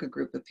I took a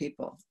group of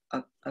people,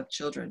 of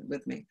children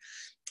with me,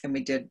 and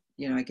we did,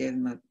 I gave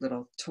them a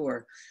little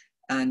tour.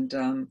 And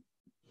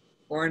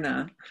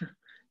Orna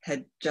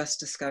had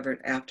just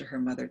discovered after her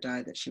mother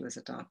died that she was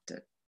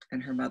adopted,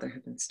 and her mother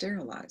had been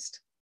sterilized.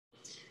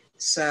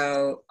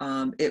 So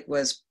it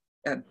was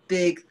a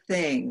big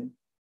thing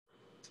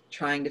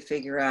trying to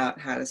figure out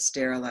how to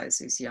sterilize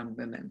these young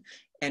women.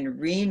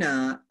 And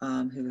Rena,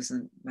 who was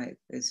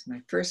is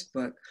my first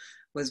book,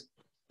 was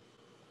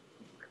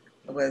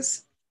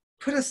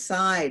put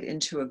aside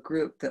into a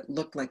group that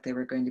looked like they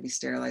were going to be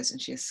sterilized,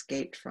 and she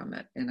escaped from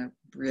it in a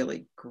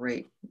really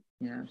great,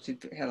 she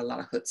had a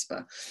lot of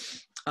chutzpah.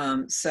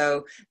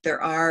 So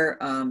there are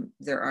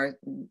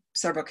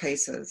several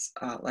cases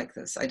like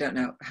this. I don't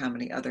know how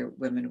many other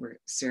women were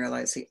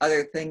sterilized. The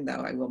other thing,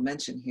 though, I will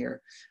mention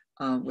here,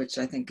 which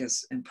I think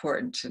is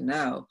important to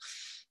know,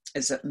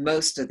 is that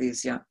most of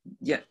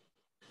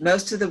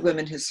the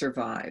women who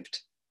survived,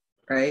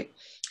 right,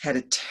 had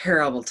a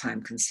terrible time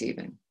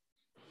conceiving.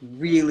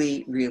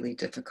 Really, really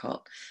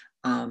difficult.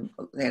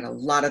 They had a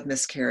lot of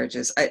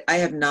miscarriages. I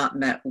have not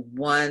met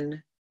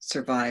one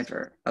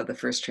survivor of the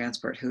first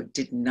transport who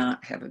did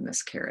not have a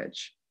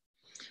miscarriage.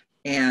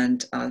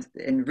 And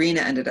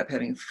Rena ended up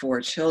having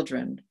 4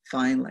 children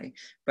finally,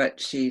 but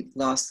she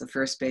lost the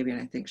first baby,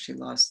 and I think she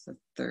lost the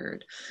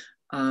third.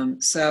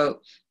 So,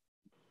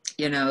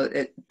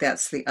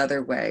 that's the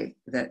other way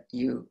that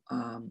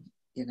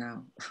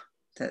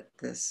that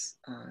this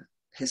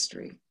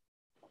history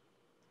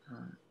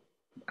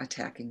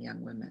attacking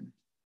young women.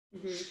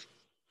 Mm-hmm.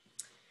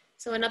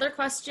 So another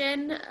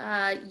question,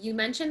 you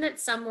mentioned that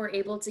some were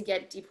able to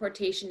get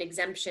deportation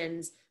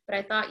exemptions, but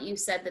I thought you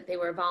said that they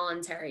were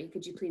voluntary.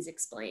 Could you please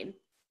explain?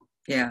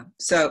 Yeah,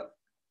 so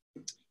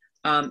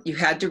you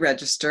had to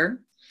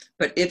register,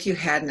 but if you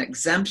had an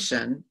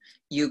exemption,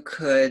 you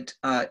could,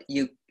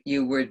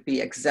 you would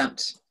be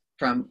exempt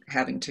from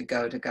having to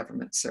go to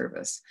government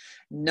service.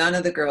 None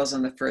of the girls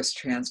on the first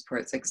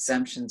transport's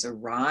exemptions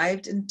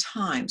arrived in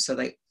time, so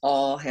they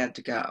all had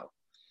to go.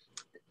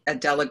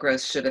 Adela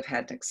Gross should have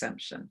had an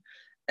exemption.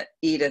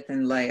 Edith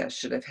and Leah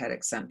should have had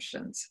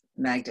exemptions.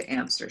 Magda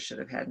Amster should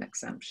have had an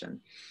exemption.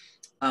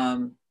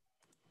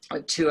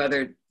 Two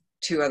other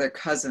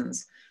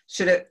cousins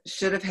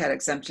should have had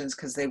exemptions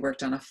because they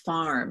worked on a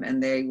farm,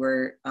 and they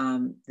were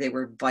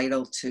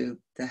vital to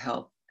the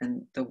health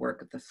and the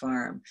work of the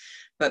farm.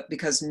 But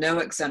because no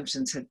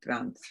exemptions had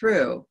gone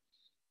through,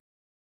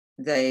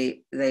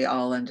 they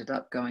all ended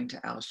up going to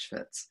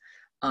Auschwitz.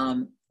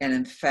 And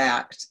in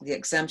fact, the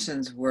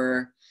exemptions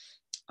were,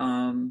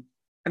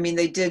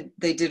 they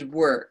did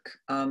work.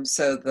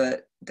 So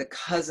the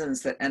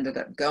cousins that ended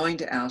up going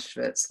to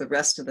Auschwitz, the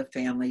rest of the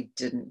family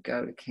didn't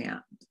go to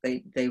camp.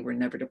 They were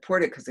never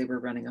deported because they were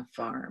running a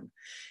farm,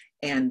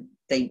 and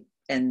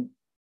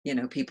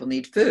people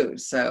need food.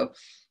 So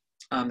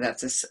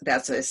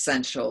that's an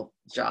essential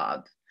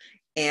job.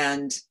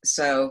 And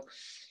so,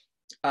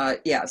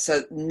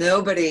 so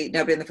nobody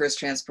in the first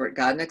transport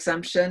got an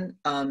exemption.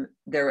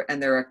 There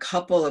were a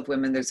couple of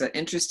women. There's an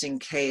interesting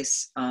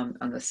case on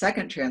the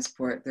second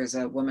transport. There's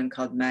a woman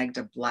called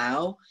Magda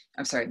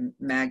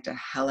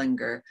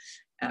Hellinger.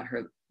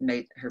 Her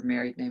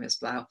married name is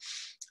Blau.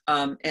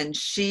 And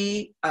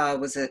she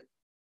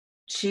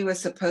she was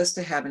supposed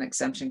to have an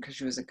exemption because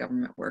she was a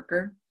government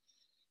worker,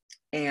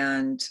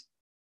 and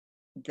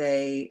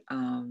they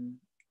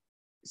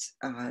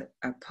a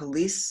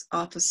police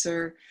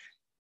officer,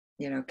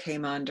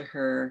 came on to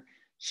her.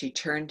 She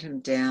turned him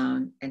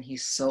down, and he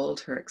sold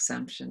her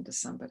exemption to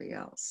somebody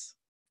else.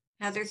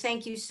 Heather,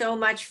 thank you so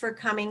much for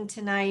coming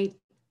tonight.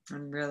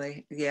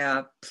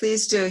 Yeah,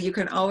 please do. You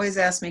can always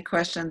ask me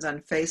questions on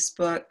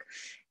Facebook,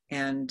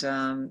 and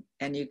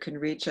you can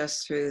reach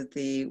us through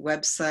the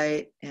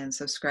website and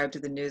subscribe to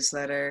the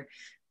newsletter.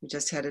 We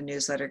just had a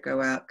newsletter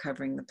go out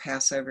covering the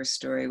Passover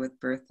story with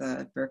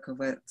Bertha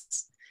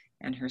Berkowitz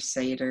and her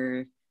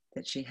Seder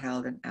that she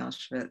held in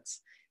Auschwitz.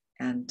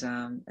 And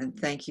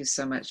thank you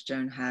so much,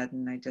 Joan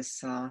Haddon. I just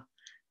saw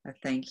a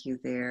thank you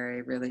there. I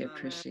really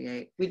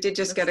appreciate. We did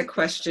just get a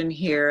question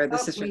here.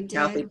 This is from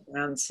Kathy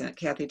Townsend.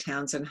 Kathy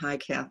Townsend. Hi,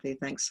 Kathy.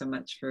 Thanks so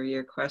much for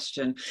your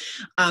question.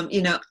 I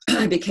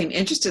became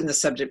interested in the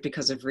subject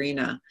because of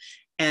Rena.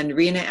 And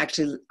Rena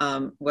actually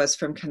was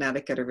from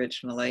Connecticut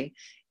originally.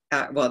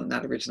 Well,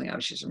 not originally,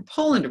 obviously she's from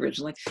Poland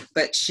originally,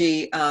 but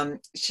she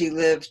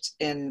lived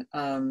in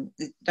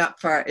not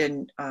far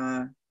in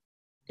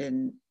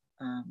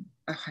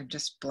I'm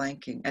just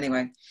blanking.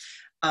 Anyway,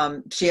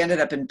 she ended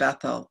up in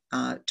Bethel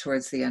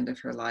towards the end of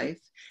her life,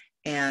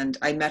 and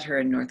I met her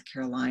in North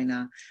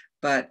Carolina.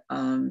 But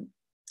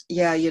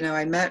yeah,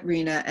 I met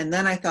Rena, and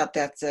then I thought,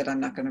 that's it. I'm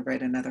not going to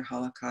write another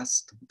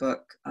Holocaust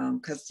book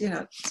because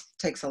it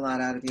takes a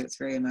lot out of you. It's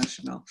very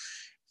emotional,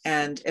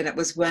 and it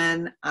was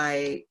when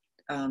I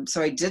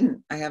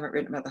haven't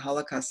written about the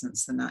Holocaust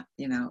since the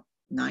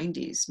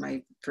 90s.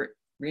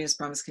 Rena's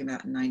Promise came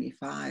out in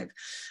 95,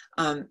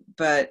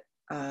 but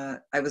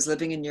I was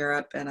living in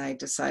Europe, and I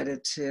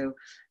decided to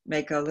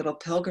make a little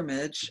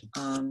pilgrimage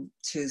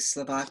to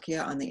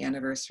Slovakia on the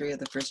anniversary of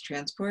the first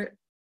transport.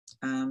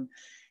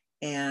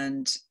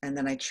 And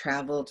then I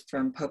traveled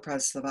from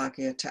Poprad,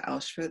 Slovakia to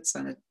Auschwitz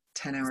on a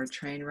 10-hour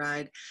train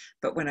ride.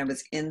 But when I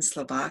was in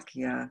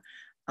Slovakia,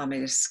 I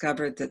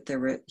discovered that there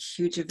were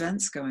huge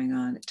events going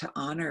on to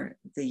honor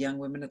the young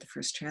women of the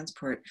first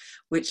transport,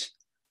 which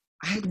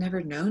I had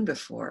never known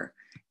before.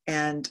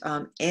 And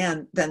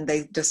then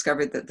they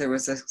discovered that there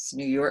was a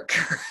New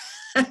Yorker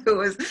who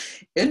was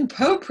in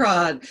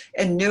Poprad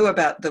and knew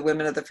about the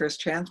women of the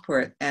first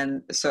transport.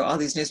 And so all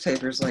these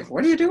newspapers like,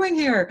 what are you doing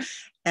here?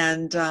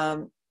 And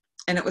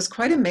it was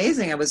quite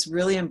amazing. I was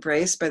really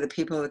embraced by the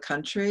people of the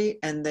country,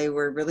 and they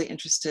were really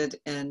interested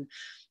in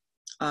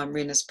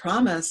Rena's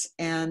Promise.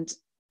 And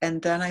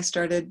then I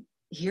started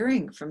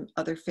hearing from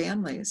other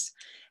families,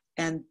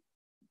 and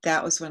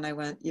that was when I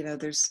went,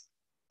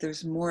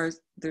 there's more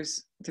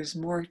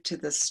to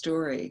the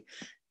story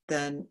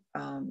than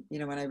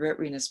when I wrote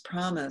Rena's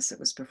Promise. It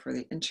was before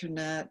the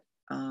internet.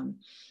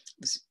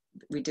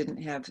 We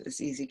didn't have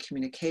as easy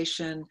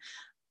communication,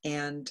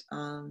 and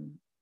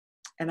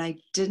I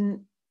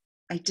didn't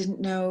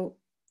know.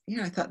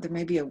 I thought there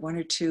may be one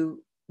or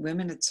two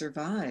women had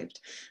survived.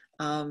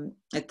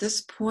 At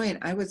this point,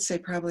 I would say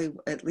probably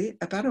at least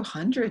about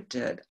 100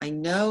 did. I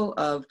know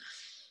of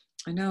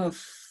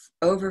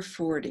over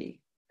 40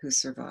 who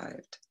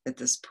survived at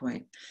this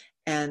point,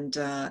 and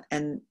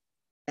I'm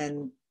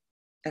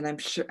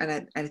sure,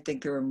 and I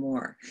think there were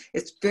more.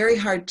 It's very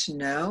hard to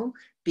know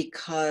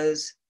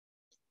because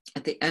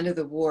at the end of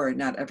the war,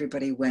 not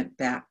everybody went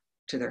back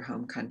to their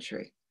home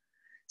country.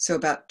 So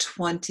about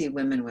 20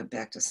 women went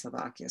back to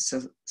Slovakia.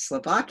 So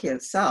Slovakia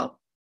itself,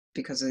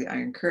 because of the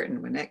Iron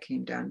Curtain, when that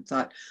came down,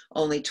 thought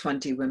only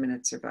 20 women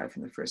had survived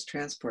from the first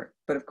transport.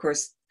 But of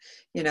course,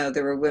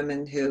 there were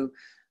women who,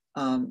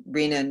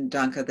 Rena and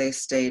Danka, they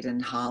stayed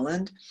in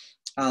Holland.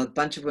 A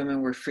bunch of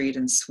women were freed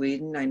in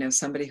Sweden. I know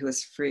somebody who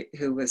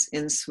was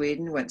in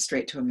Sweden went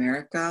straight to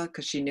America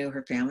because she knew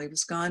her family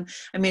was gone.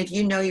 I mean, if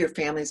you know your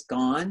family's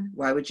gone,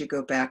 why would you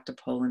go back to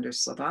Poland or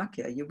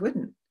Slovakia? You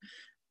wouldn't,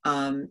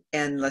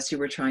 unless you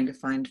were trying to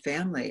find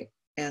family.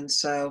 And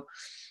so,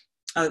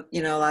 a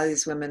lot of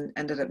these women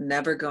ended up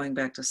never going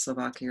back to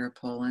Slovakia or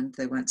Poland.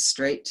 They went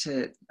straight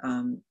to,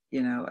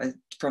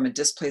 from a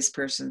displaced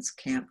persons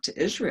camp to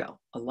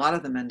Israel. A lot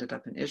of them ended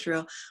up in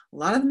Israel. A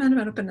lot of them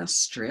ended up in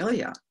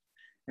Australia.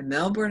 And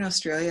Melbourne,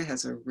 Australia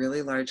has a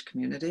really large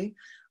community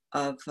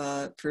of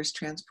first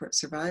transport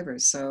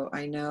survivors. So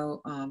I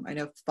know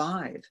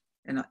 5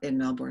 in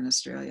Melbourne,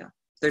 Australia.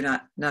 None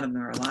of them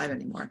are alive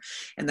anymore.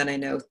 And then I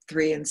know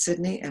 3 in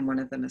Sydney, and one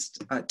of them is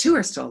 2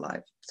 are still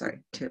alive. Sorry,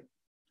 2.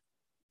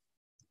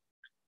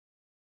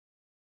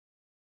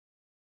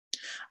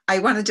 I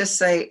want to just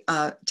say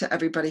to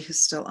everybody who's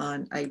still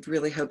on, I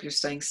really hope you're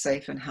staying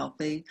safe and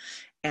healthy.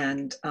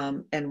 And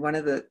one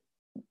of the,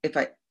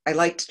 I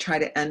like to try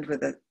to end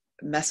with a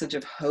message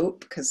of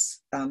hope,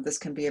 because this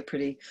can be a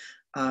pretty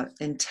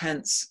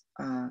intense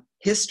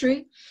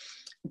history.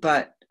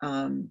 But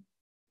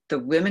the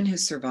women who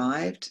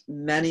survived,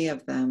 many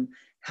of them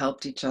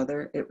helped each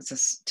other.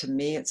 To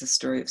me, it's a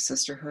story of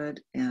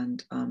sisterhood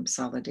and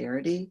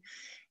solidarity,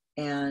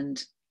 and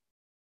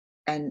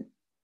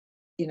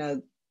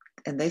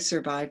they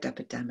survived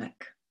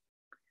epidemic.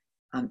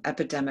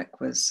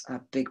 Epidemic was a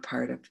big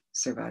part of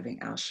surviving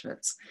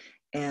Auschwitz.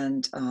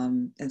 And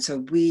so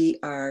we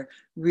are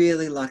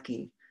really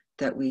lucky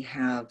that we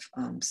have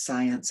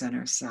science on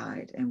our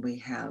side, and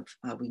we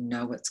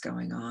know what's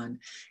going on,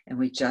 and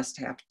we just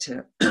have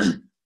to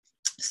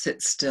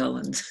sit still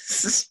and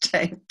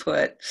stay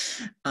put.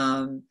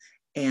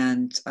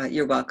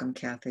 You're welcome,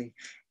 Kathy.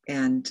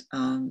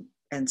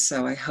 And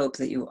so I hope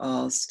that you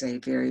all stay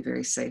very,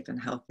 very safe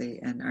and healthy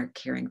and are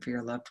caring for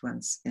your loved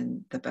ones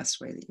in the best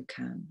way that you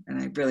can.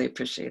 And I really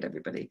appreciate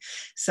everybody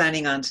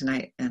signing on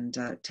tonight and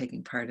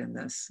taking part in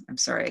this. I'm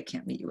sorry I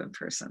can't meet you in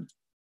person.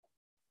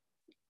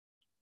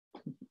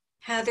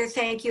 Heather,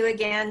 thank you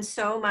again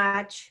so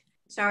much.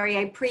 Sorry,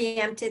 I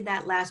preempted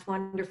that last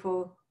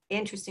wonderful,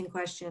 interesting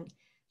question.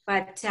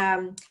 But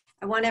I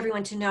want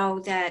everyone to know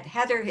that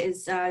Heather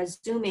is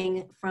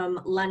Zooming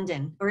from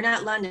London, or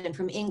not London,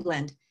 from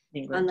England.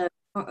 On the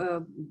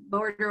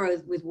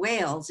border with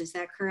Wales. Is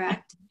that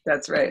correct?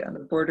 That's right, on the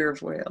border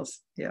of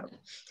Wales. Yeah.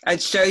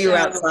 I'd show you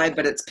outside,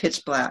 but it's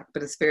pitch black,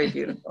 but it's very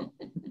beautiful.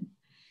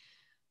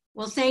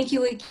 Well, thank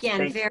you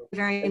again very,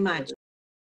 very much.